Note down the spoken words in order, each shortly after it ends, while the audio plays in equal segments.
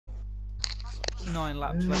9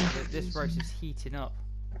 laps left of it. This race is heating up.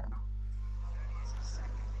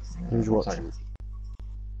 Who's watching?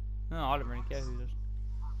 No, I don't really care who does.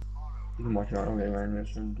 You can watch it all day around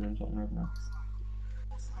this and doing something right now.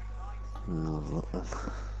 Oh, look then.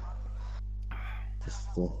 Just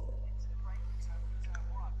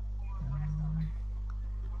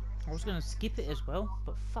I was going to skip it as well,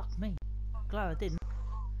 but fuck me. Glad I didn't.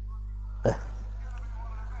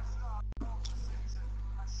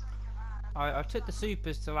 I took the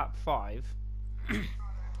supers to lap 5.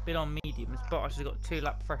 Been on mediums, but I just got 2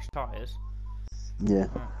 lap fresh tyres. yeah.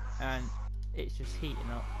 And it's just heating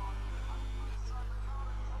up.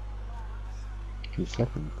 Who's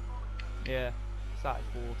second? Yeah, started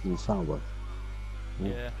 4th. In Salway.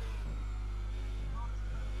 Yeah.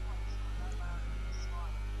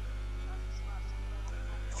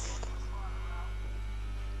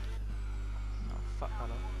 Oh, fuck that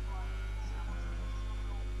up.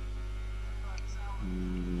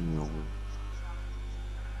 No.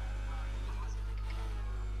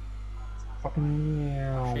 Fucking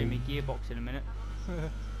yeah. Show me gearbox in a minute.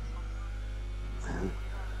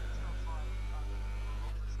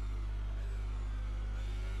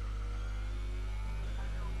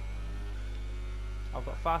 I've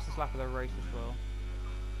got fastest lap of the race as well.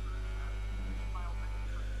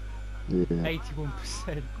 Yeah.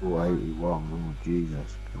 81%. Oh, 81. Oh,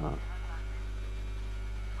 Jesus. God.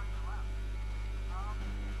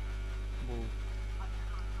 Whoa.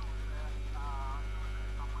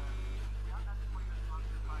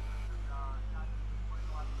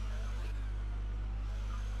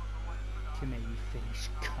 Come here, you Finnish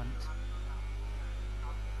cunt.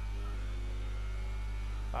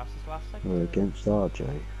 Fastest lap second. We're against RJ.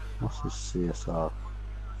 What's his CSR?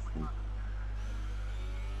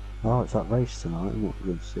 Oh, it's that race tonight, isn't it?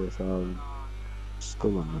 Against CSR and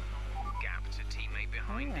Skull on it. Gap to teammate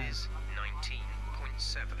behind is 19.7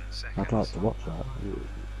 seconds. I'd like to watch that.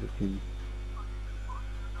 We can...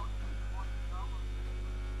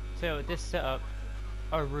 So with this setup,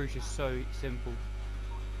 Eau Rouge is so simple.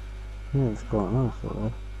 Yeah, it's quite nice up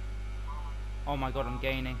there. Oh my god, I'm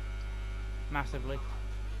gaining massively.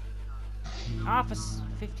 Ah, for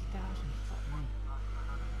 50,000. Fuck me.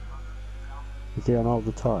 Is he on all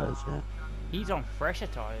the tyres, yeah? He's on fresher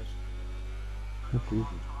tyres. Oh, Jesus.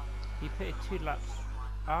 He pitted 2 laps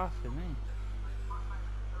after me.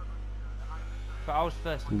 But I was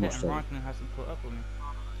first to You pit must and say. Raikkonen hasn't put up with me.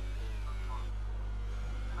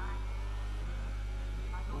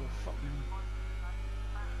 Oh, fuck me.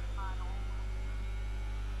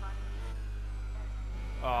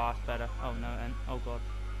 Oh, that's better. Oh no, and oh god.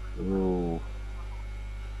 Oh.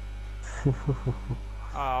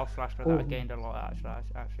 Oh, I'll flash for that. I gained a lot actually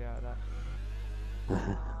out of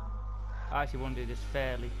that. I actually want to do this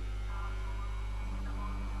fairly.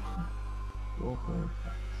 Okay.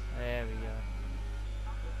 There we go.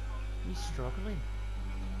 He's struggling.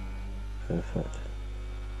 Perfect.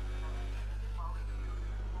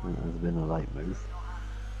 That has been a late move.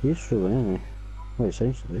 He's struggling, isn't he? Well, it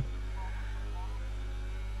seems to be.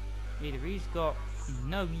 Either he's got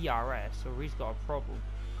no ERS or he's got a problem.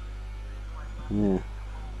 Yeah.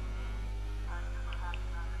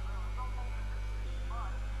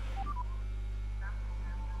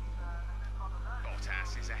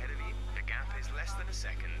 Bottas is ahead of you. The gap is less than a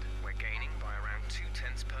second. We're gaining by around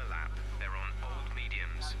 0.2 per lap. They're on old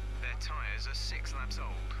mediums. Their tyres are 6 laps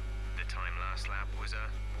old. The time last lap was a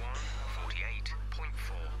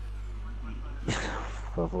 1:48.4. I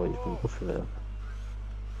thought he's been good for there.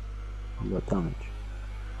 You got damage?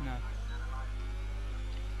 No.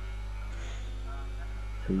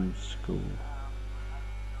 Team school.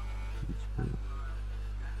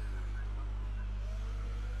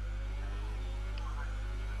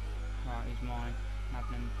 Right, he's mine.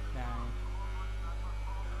 Having him down.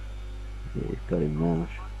 Yeah, you've got him now. I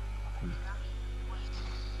think.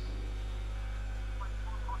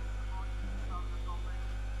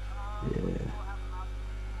 Yeah.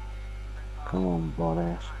 Come on,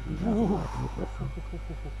 Bottas.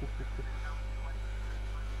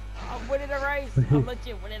 I'm winning the race! I'm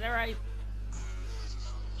legit winning the race!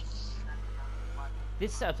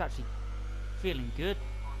 This setup's actually feeling good.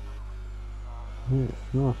 Yeah,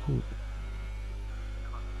 it's nice, isn't it?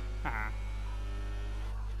 Ah.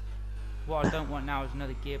 What I don't want now is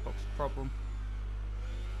another gearbox problem.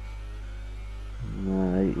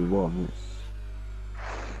 No, 81, it's...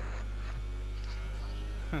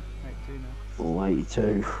 82 now. Oh, 82.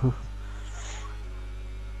 I'm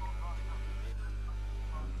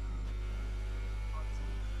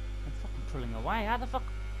fucking pulling away. How the fuck?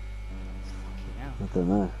 Fucking hell. I don't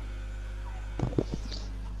know.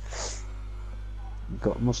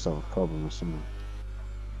 must have a problem or something.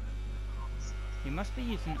 You must be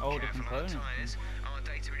using older Careful on the components. tyres. Our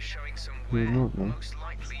data is showing some You're wear. not, no. Most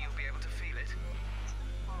likely you'll be able to feel it.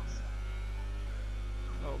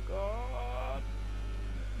 Oh god.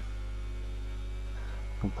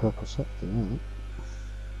 On purple sector, isn't it?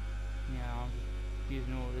 Yeah, I'm just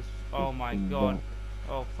using all this. Oh my Fucking god. back.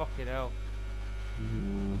 Oh fucking hell.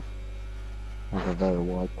 I have a very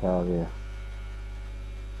wide car here.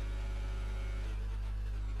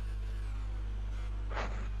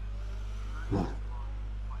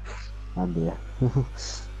 And here. Oh,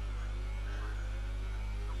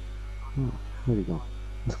 where'd he go?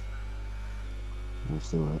 I'm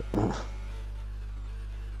still right.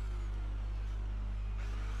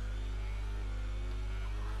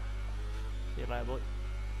 See you later, boy.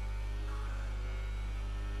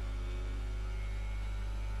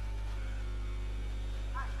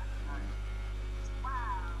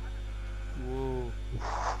 Whoa.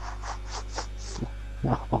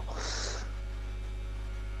 No.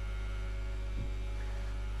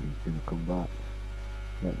 He's gonna come back.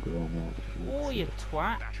 That girl now. Oh, you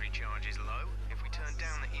twat. Battery charge is low. If we turn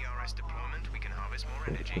down the ERS deployment, we can harvest more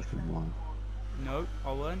energy. No,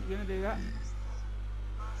 I weren't gonna do that.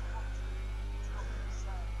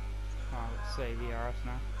 Oh, let's save the ERS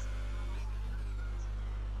now.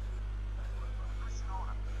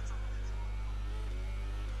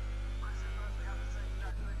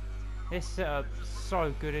 This setup's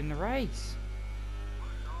so good in the race.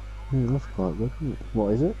 Yeah, that's quite good, isn't it?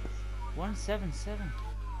 What is it? 177.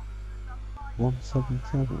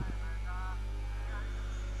 177.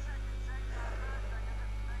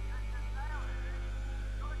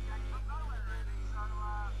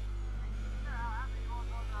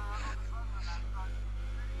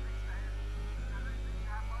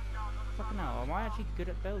 Fucking hell, am I actually good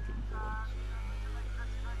at Belgium for once?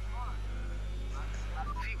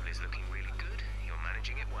 Fuel is looking really good. You're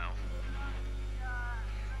managing it well.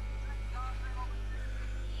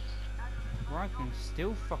 Riken's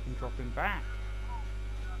still fucking dropping back.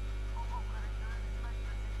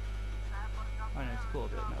 I know it's got a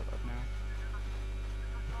bit of up now.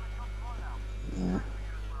 Yeah.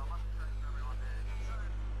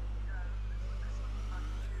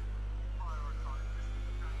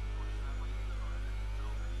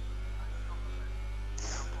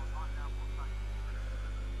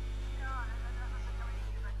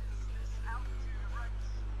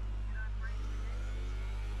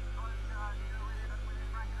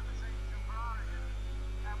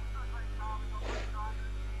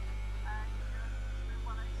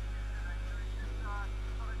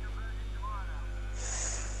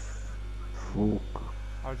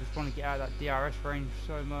 I just want to get out of that DRS range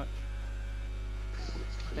so much.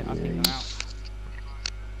 I think Yeah. I'm out.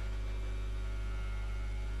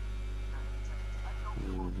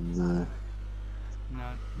 No.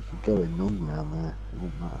 No. You could go in none round there. It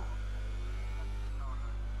won't matter.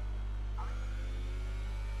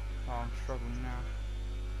 Oh, I'm struggling now.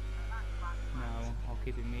 No, I'll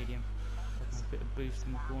keep it medium. I can a bit of boost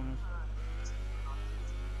in the corners.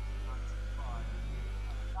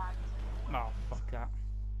 Oh, fuck that.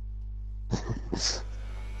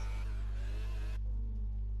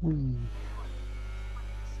 Whee.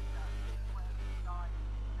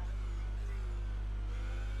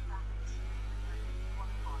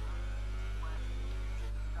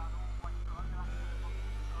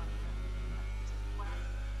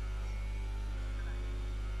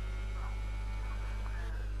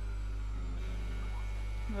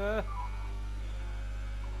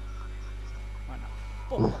 Right now.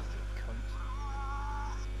 Fuck off, you cunt.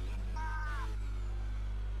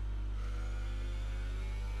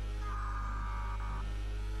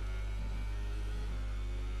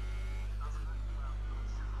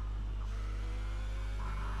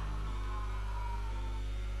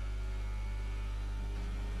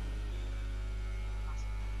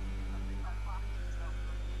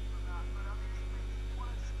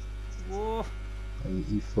 Whoa.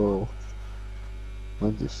 84. I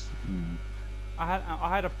just. I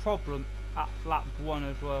had a problem at lap 1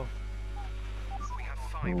 as well. We have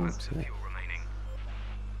 5 Oh, laps of yeah. fuel remaining.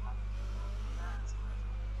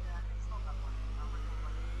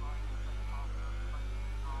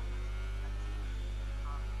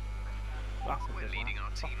 That's a We're good leading lap.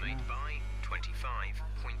 our Fucking teammate hell. by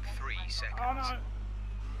 25.3 seconds. Oh no!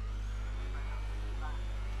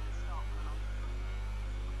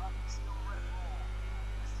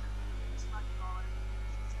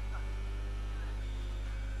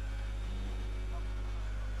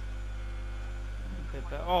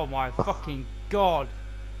 Oh my fucking god!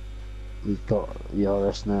 He's got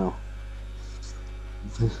ERS now.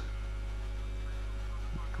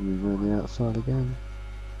 We're on the outside again.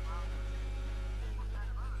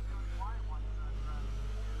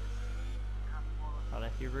 I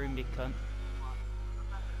left your room, big cunt.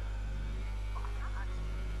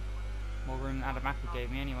 More room than Adamaka gave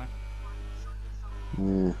me anyway.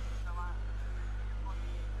 Yeah.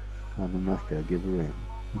 And the Mecca, give her in.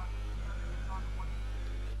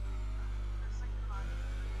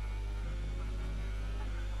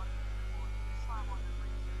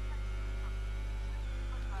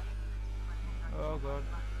 Oh god.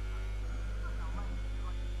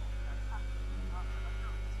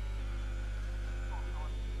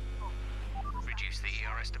 Reduce the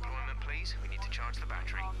ERS deployment, please. We need to charge the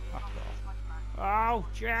battery. Oh,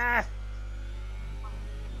 Jeff!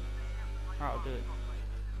 Right, I'll do it.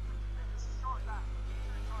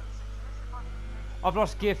 I've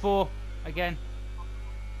lost gear 4 again.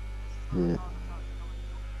 Yeah.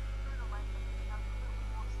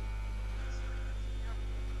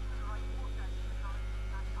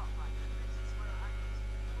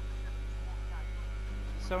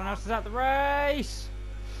 Someone else is at the race!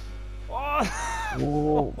 Oh!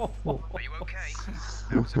 Whoa. Are you okay?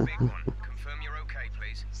 That was a big one. Confirm you're okay,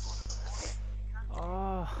 please.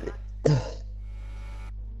 Oh.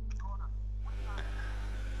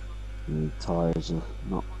 The tyres are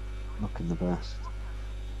not looking the best.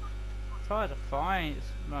 Tyres are fine. It's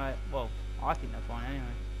like, well, I think they're fine anyway.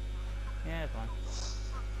 Yeah,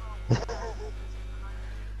 fine.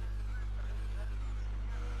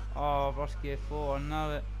 Oh, I've lost gear 4, I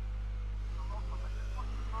know it.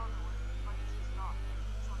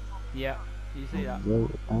 Yeah, you see that?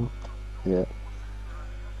 Yeah.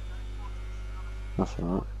 That's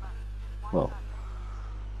alright. Well,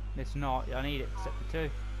 It's not, I need it for sector 2.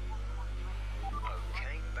 Okay,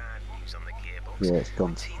 bad news on the gearbox. yeah, it's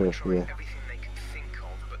gone The to team are 5th, trying yeah. everything they can think of,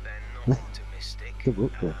 but they're not optimistic. Good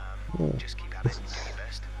work there. Yeah. Just keep at it, do your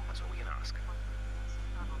best. That's all we can ask.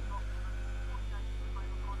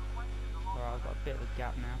 Alright, I've got a bit of a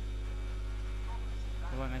gap now.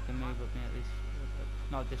 They won't make a move with me at least.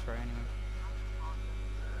 Not at this rate anyway.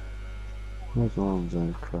 Where's the arm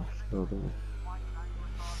zone crash? Oh, there.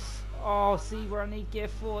 Oh, see where I need gear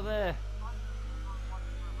 4 there.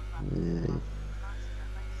 Yeah.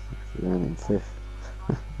 You're in 5th.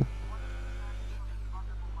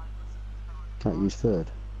 Can't use 3rd.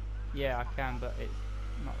 Yeah, I can, but it's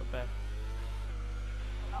not the best.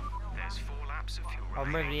 There's 4 laps of fuel I'll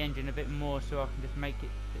rev remaining. the engine a bit more so I can just make it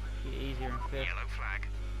easier in 5th. Yellow flag.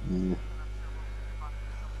 Yeah.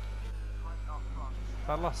 If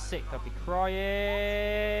I lost 6, I'd be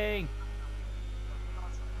crying.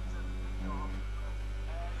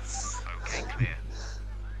 Okay, clear.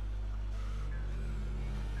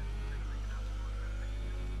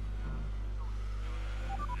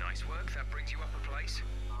 Nice work. That brings you up a place.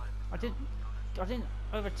 I didn't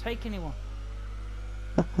overtake anyone.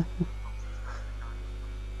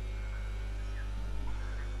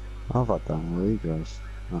 I've had that with you guys.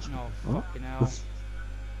 That's No, oh. fucking hell.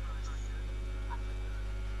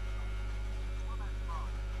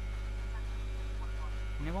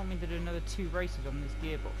 And they want me to do another 2 races on this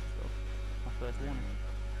gearbox as well. My first warning.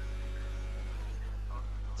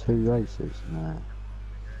 2 races? No. No,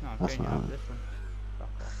 I'm That's changing not up right. this one. Fuck.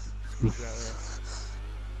 Speaker out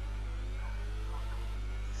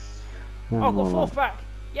there. No, Oh, more got 4th like- back!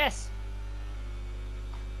 Yes!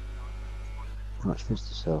 Much fist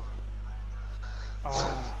yourself.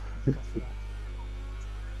 Oh, What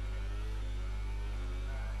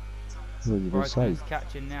did you gonna say? Raikkonen's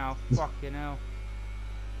catching now. Fucking hell.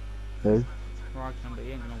 Who? Raikkonen, but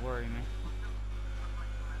he ain't gonna worry me.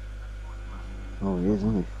 Oh, he is,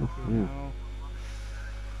 isn't he? Oh, Fucking yeah. hell.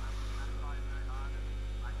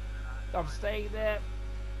 I'm staying there.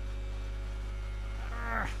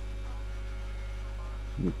 Arrgh.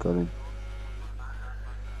 You got him.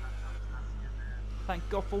 Thank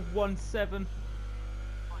God for 1-7.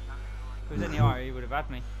 If it was any higher, he would have had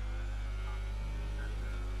me.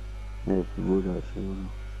 Yeah, if you would actually, wouldn't you?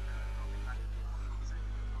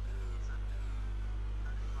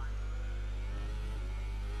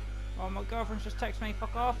 Oh, my girlfriend's just texted me.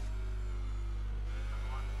 Fuck off.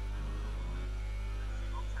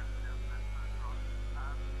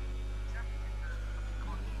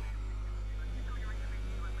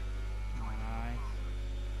 Nice.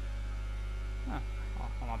 Huh.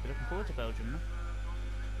 I might be looking forward to Belgium then.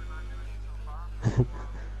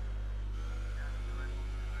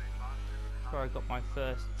 That's where I got my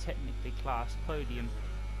first technically class podium.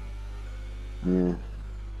 Yeah.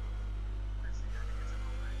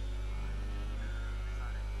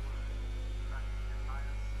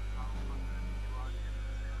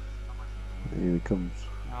 Here he comes.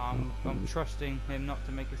 Oh, I'm trusting him not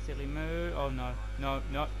to make a silly move. Oh no, no,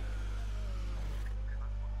 no.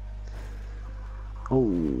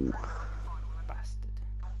 Oh, Bastard.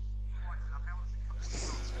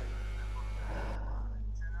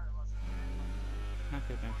 That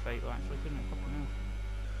could have been fatal actually, couldn't it? Fucking hell.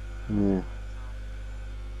 yeah.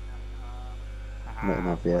 Let him Aha.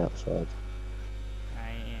 have the outside. Nah,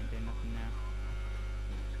 he ain't doing nothing now.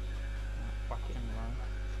 Fuck it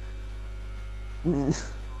anyway.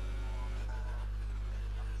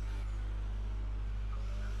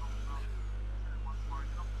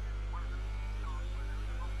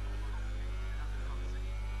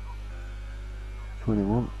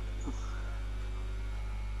 21.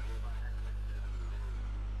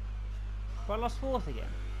 But I lost fourth again.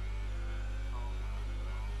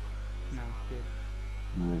 No, good.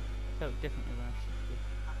 No. Felt differently when I shifted.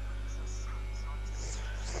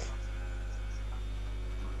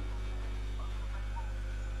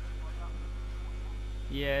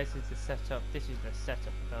 Yeah, this is the setup. This is the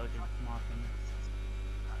setup for Belgium, in my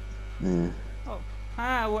opinion. Yeah.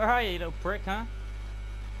 Oh, where are you little prick, huh?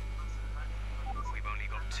 We've only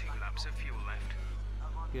got 2 laps of fuel left.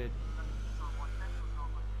 Good.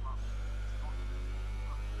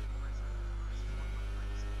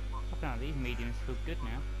 Fucking hell, these mediums feel good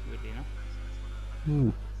now, weirdly enough.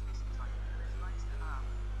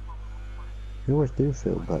 You always do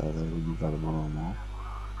feel better though when you've had them on or more.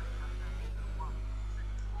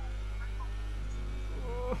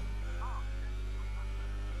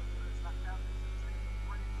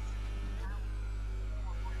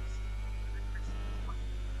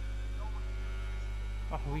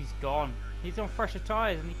 Oh, he's gone. He's on fresher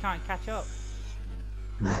tyres and he can't catch up.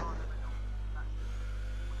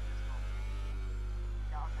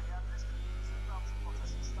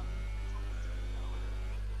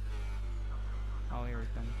 Oh, here he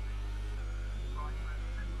comes.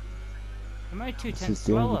 I'm only 2 This tenths is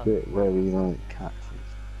the only slower. bit where he like catches.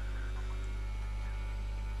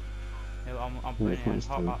 No, I'm Yeah, putting it in it's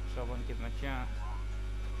hot true. up so I won't give him a chance.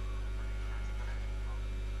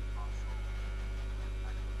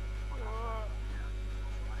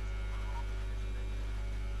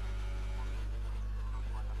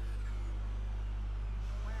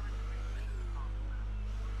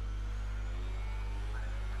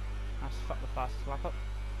 That's fuck the fastest lap up.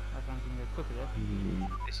 Everyone's gonna go quicker there.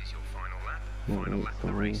 This is your final lap. Yeah, Final it's lap of the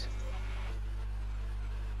fine. race.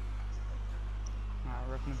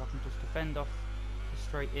 I reckon if I can just defend off the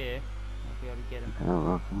straight here, I'll be able to get him. I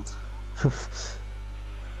reckon.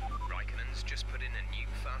 Raikkonen's just put in a new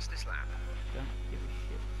fastest lap. Don't give a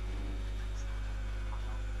shit.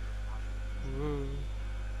 Woo.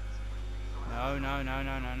 No, no, no,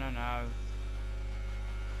 no, no, no, no.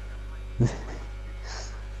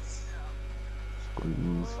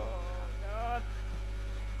 Squeeze. God.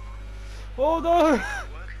 Oh no! Good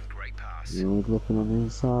work, great pass. You always looking on the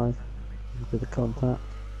inside. A bit of contact.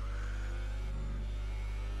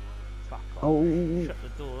 Fuck off. Oh, Shut the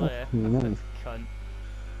door there. fucking hell. Cunt.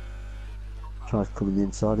 Tries coming the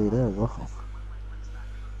inside of you there as well.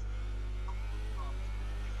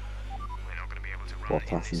 We're not going to be able to run What, in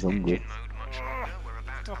Tash this is hungry? engine mode much longer. We're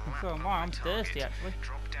about to Fucking lap so am over I. I'm target. thirsty actually.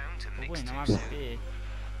 Drop down to For mix win, I'm 2 having a beer.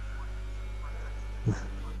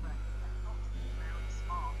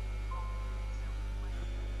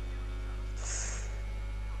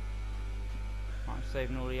 I'm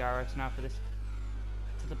saving all the arrows now for this.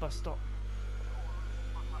 To the bus stop.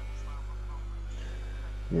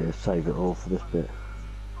 Yeah, save it all for this bit.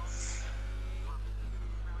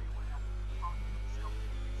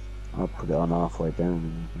 I'll put it on halfway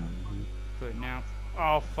down. Do it now.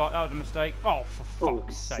 Oh fuck, that was a mistake. Oh, for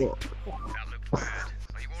fuck's sake. fuck. That looked bad.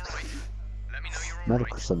 Are you alright? Let me know you're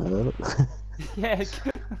Medical alright. centre there, look. Yeah.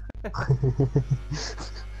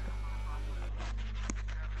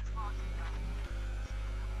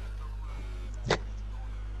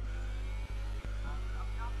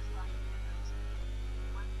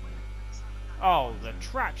 Oh, the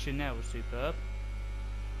traction there was superb.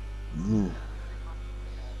 Yeah,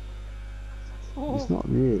 Oh, it's not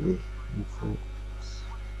really. Not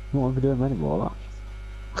want to be doing many more laps.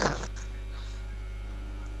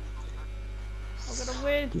 I'm gonna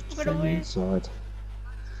win. Just I'm train gonna the win. inside.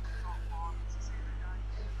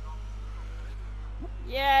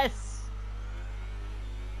 Yes.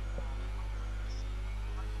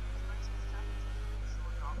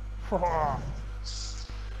 Oh,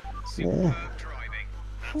 Superb Yeah. driving.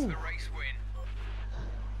 That's the race win.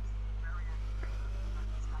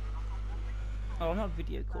 I'm not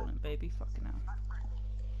video calling, baby. Fucking hell.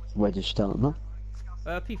 Where did you start now?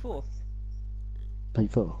 P4.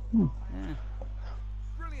 P4. Yeah.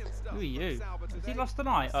 Brilliant stuff. Who are you? Has he lost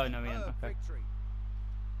tonight? Oh no, he hasn't. Okay.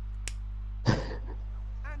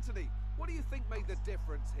 Anthony, what do you think made the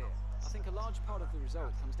difference here? I think a large part of the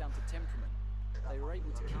result comes down to temperament. They were able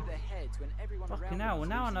to keep their heads when everyone around Fucking them hell, was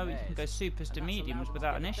well now I know losing we can go theirs, supers and to that's mediums allowed them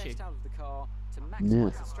without to an get the issue. best out of the car to Yeah.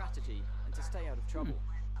 maximise the strategy and to stay out of trouble.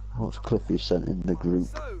 What's Cliffy sent in the group?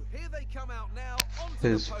 So here they come out now onto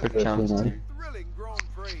His the first podium. chance Cliffy, team. Thrilling Grand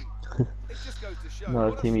Prix. It just goes to show No,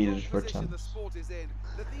 what a team strong leaders for position the chance. sport is in.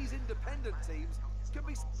 That these independent teams can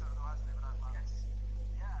be.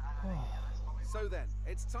 So then,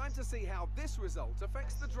 it's time to see how this result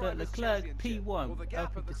affects the drivers' Leclerc championship. P1 Well, the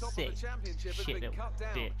gap up at the to top of 6. the championship has Shit, been little cut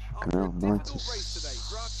down bitch. after a Now, mine to difficult race today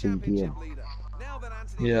for our CDL. championship leader. Now then,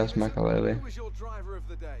 Anthony Yes, Davidson, Makalele. who was your driver of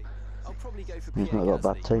the day? I'll probably go for He's Pierre not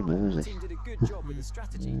got a bad Gasly. team, though, The has he? team did a good job with the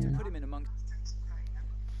strategy to put him in amongst.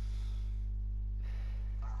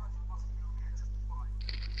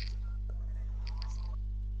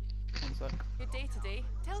 One sec. Your day today.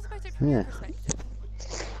 Tell us about it from Yeah. your perspective.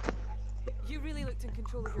 You really looked in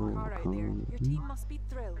control of your car out there. Your team must be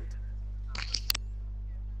thrilled.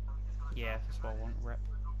 Yeah, that's what I want, rep.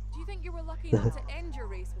 Do you think you were lucky not to end your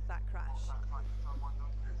race with that crash?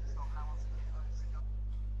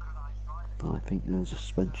 I think there's a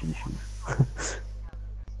suspension issue.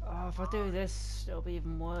 Oh, if I do this, it'll be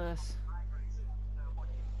even worse.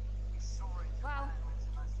 Well,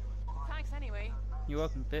 thanks anyway. You're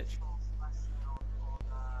welcome, bitch.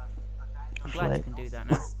 I'm glad you can do that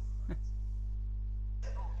now.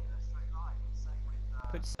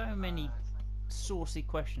 Put so many saucy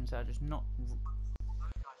questions that are just not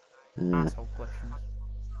Yeah. asshole questions.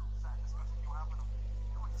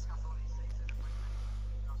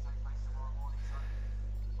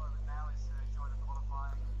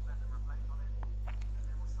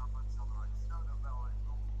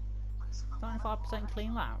 .5%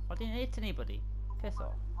 clean lap. I didn't hit anybody. Piss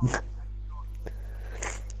off.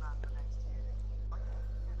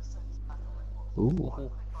 Ooh.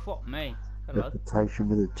 Oh, fuck me. Hello. Reputation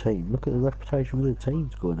with the team. Look at the reputation with the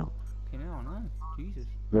teams going up. You know, I know. Jesus.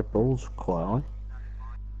 Red Bull's quite high.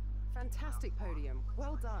 Fantastic podium.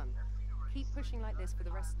 Well done. Keep pushing like this for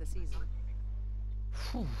the rest of the season.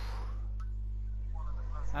 Phew.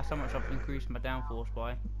 That's how much I've increased my downforce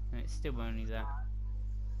by, and it's still only that.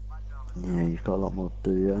 Yeah, you've got a lot more to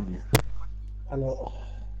do, haven't you? Hello.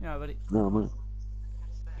 Yeah, buddy. No, mate.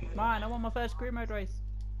 Mine, I won my first career mode race.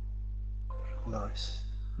 Nice.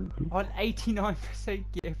 On 89%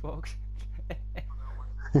 gearbox.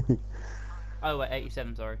 Oh wait,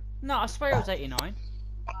 87, sorry. No, I swear it was 89.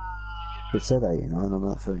 It said 89 on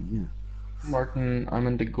that thing, yeah. Martin, I'm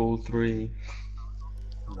in the goal 3.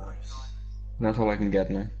 Nice. That's all I can get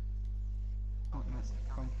now. Oh, no,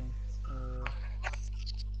 wrong thing.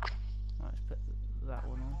 Let's put that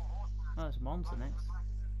one on. Oh, it's Monza next.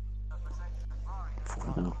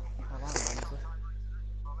 Fucking hell. I like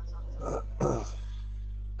Monza.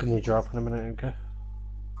 Can you drop in a minute, okay?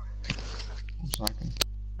 1 second.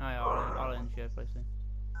 Oh yeah, I'll end share place soon.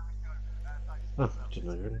 Oh, didn't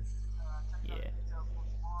know you were in. Yeah.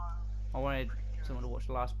 I wanted someone to watch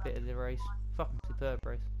the last bit of the race. Fucking superb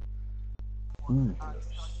race.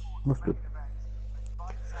 That's good.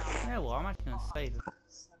 Yeah, well, I'm actually gonna save it.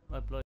 Upload.